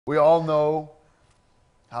We all know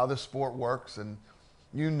how this sport works, and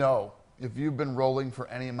you know, if you've been rolling for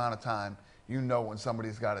any amount of time, you know when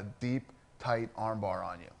somebody's got a deep, tight armbar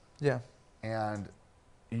on you. Yeah. And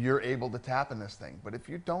you're able to tap in this thing. But if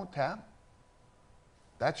you don't tap,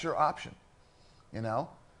 that's your option. You know?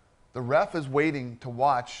 The ref is waiting to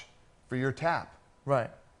watch for your tap. Right.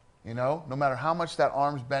 You know? No matter how much that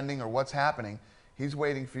arm's bending or what's happening, he's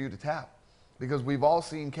waiting for you to tap. Because we've all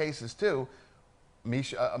seen cases too.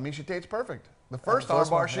 Miesha Tate's perfect. The first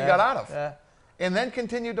armbar she got out of. Yeah. And then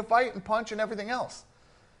continued to fight and punch and everything else.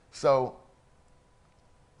 So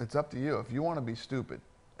it's up to you. If you want to be stupid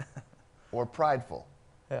or prideful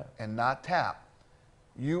and not tap,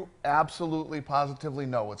 you absolutely, positively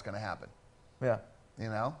know what's going to happen. Yeah. You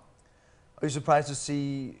know? Are you surprised to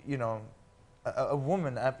see, you know, a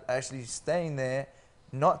woman actually staying there,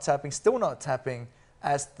 not tapping, still not tapping,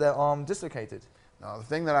 as the arm dislocated? Now, the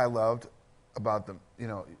thing that I loved about them, you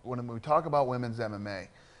know, when we talk about women's MMA,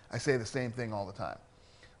 I say the same thing all the time.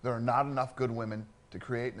 There are not enough good women to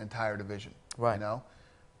create an entire division. Right. You know?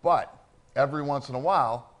 But every once in a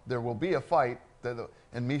while, there will be a fight,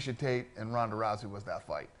 and Miesha Tate and Ronda Rousey was that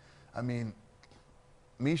fight. I mean,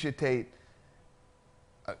 Miesha Tate,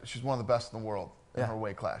 she's one of the best in the world in her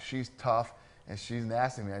weight class. She's tough, and she's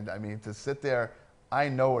nasty, man. I mean, to sit there, I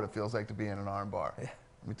know what it feels like to be in an arm bar. Let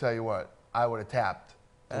me tell you what, I would have tapped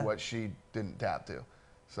to what she didn't tap to.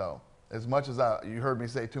 So as much as you heard me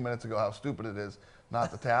say 2 minutes ago how stupid it is not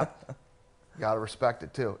to tap, you got to respect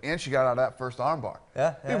it too. And she got out of that first arm bar.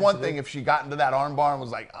 It'd be one thing if she got into that arm bar and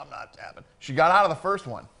was like, I'm not tapping. She got out of the first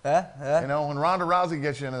one. You know, when Ronda Rousey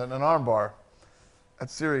gets you in an arm bar,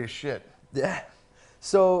 that's serious shit. Yeah.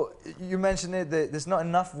 So you mentioned it, that there's not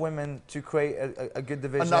enough women to create a good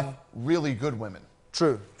division. Enough really good women.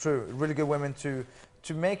 True, true. Really good women to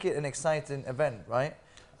make it an exciting event, right?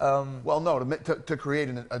 Well, no, to create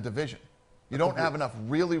a division. You don't have enough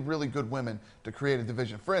really, really good women to create a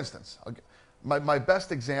division. For instance, my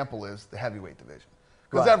best example is the heavyweight division.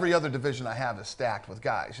 Because every other division I have is stacked with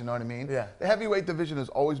guys, you know what I mean? Yeah. The heavyweight division has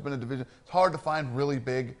always been a division. It's hard to find really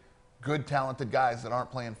big, good, talented guys that aren't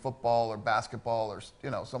playing football or basketball or, you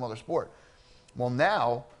know, some other sport. Well,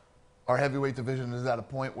 now our heavyweight division is at a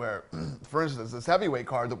point where, for instance, this heavyweight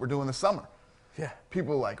card that we're doing this summer,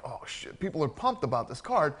 people are like, oh shit, people are pumped about this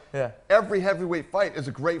card. Every heavyweight fight is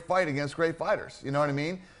a great fight against great fighters. You know what I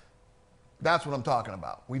mean? That's what I'm talking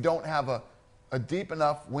about. We don't have a deep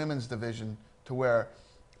enough women's division to where,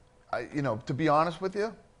 you know, to be honest with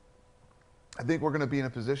you, I think we're going to be in a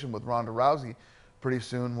position with Ronda Rousey pretty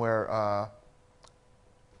soon where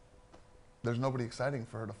there's nobody exciting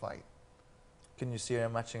for her to fight. Can you see her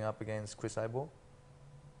matching up against Chris Cyborg?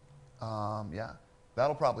 Yeah,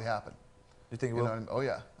 that'll probably happen. You think it will? Know what I mean? Oh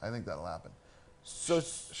yeah, I think that'll happen. So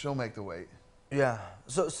she'll make the weight. Yeah.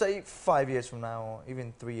 So say 5 years from now, or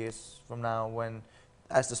even 3 years from now, when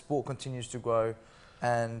as the sport continues to grow,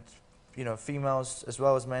 and you know females as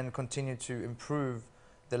well as men continue to improve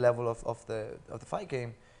the level of the fight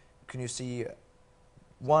game, can you see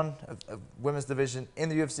one, a women's division in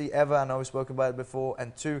the UFC ever? I know we spoke about it before,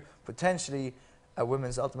 and two, potentially a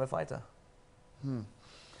women's Ultimate Fighter.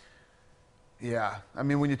 Yeah, I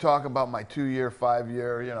mean, when you talk about my 2 year, 5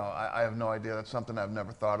 year, you know, I have no idea. That's something I've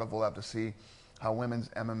never thought of. We'll have to see how women's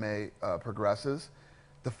MMA progresses.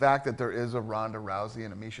 The fact that there is a Ronda Rousey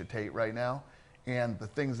and a Miesha Tate right now, and the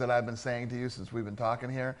things that I've been saying to you since we've been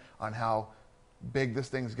talking here on how big this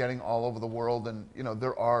thing's getting all over the world, and you know,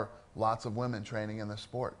 there are lots of women training in this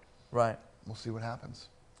sport. Right. We'll see what happens.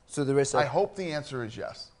 So there is. I hope the answer is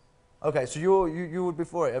yes. Okay, so you would be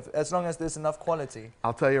for it as long as there's enough quality.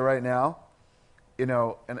 I'll tell you right now. You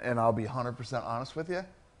know, and I'll be 100% honest with you,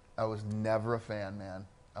 I was never a fan, man.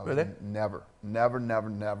 I was Really? Never.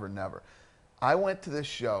 I went to this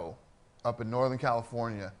show up in Northern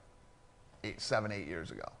California 7, 8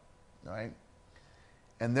 years ago, right?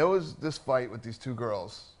 And there was this fight with these two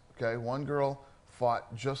girls, okay? One girl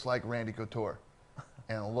fought just like Randy Couture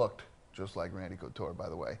and looked just like Randy Couture, by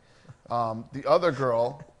the way. The other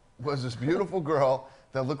girl was this beautiful girl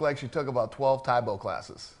that looked like she took about 12 Taibo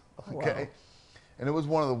classes, okay? Wow. And it was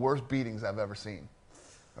one of the worst beatings I've ever seen,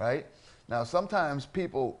 right? Now, sometimes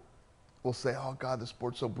people will say, oh, God, the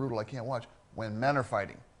sport's so brutal, I can't watch, when men are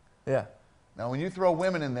fighting. Yeah. Now, when you throw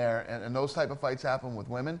women in there and those type of fights happen with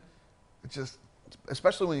women, it's just,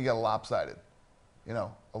 especially when you get a lopsided, you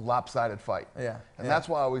know, a lopsided fight. Yeah. And that's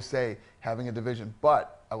why I always say having a division.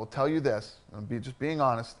 But I will tell you this, and just being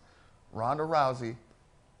honest, Ronda Rousey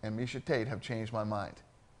and Miesha Tate have changed my mind.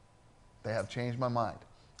 They have changed my mind.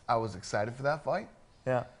 I was excited for that fight.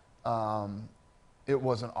 Yeah. It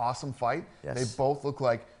was an awesome fight. Yes. They both look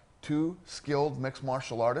like two skilled mixed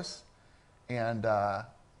martial artists, and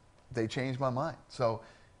they changed my mind. So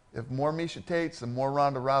if more Miesha Tates and more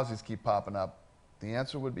Ronda Rouseys keep popping up, the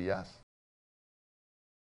answer would be yes.